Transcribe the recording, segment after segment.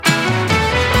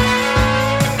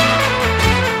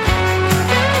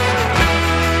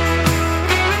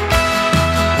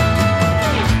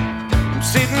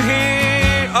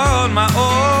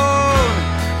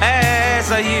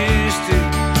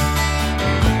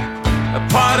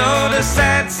the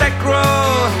sad sack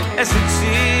road as it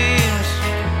seems.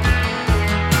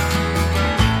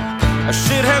 I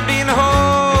should have been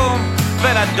home,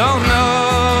 but I don't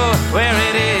know where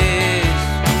it is.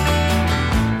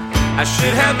 I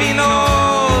should have been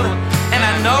old, and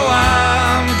I know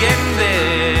I'm getting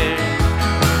there.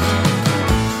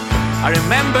 I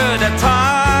remember the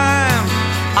time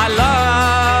I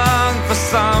longed for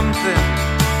something.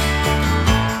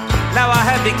 Now I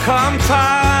have become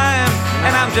time,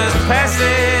 and I'm just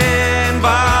passing by.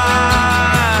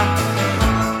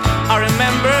 I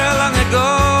remember long ago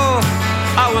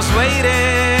I was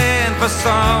waiting for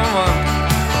someone.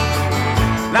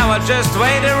 Now I just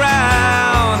wait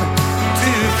around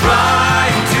to fly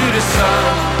into the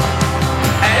sun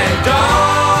and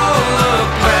don't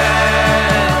look back.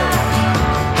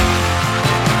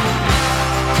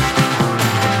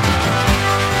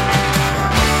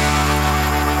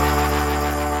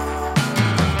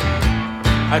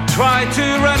 I try to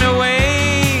run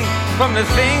away from the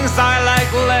things I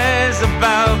like less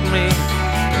about me.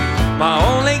 My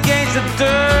only gain's the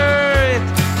dirt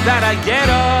that I get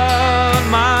on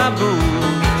my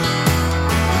boots.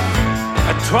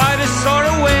 I try to soar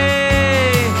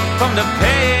away from the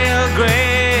pale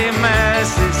gray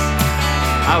masses.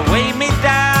 I weighed me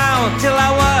down till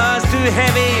I was too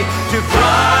heavy to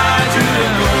fly to the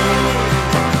moon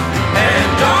and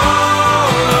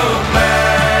don't look back.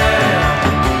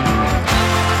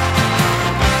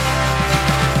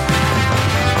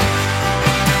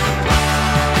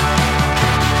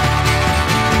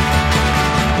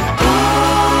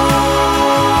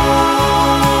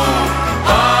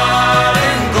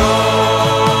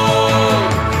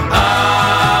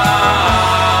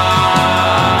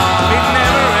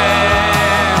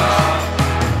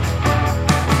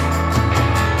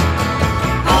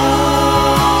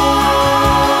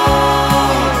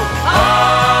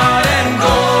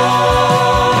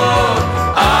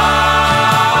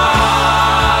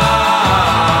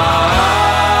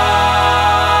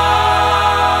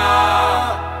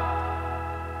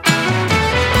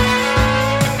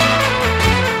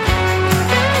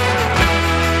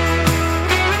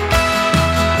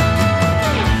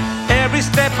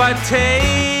 I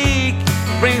take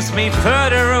brings me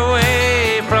further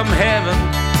away from heaven,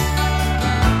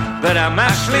 but I'm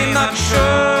actually not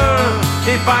sure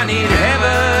if I need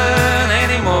heaven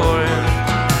anymore.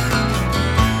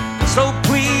 So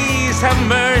please have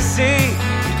mercy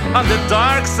on the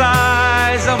dark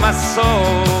sides of my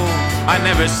soul. I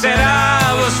never said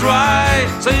I was right,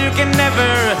 so you can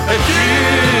never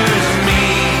accuse me.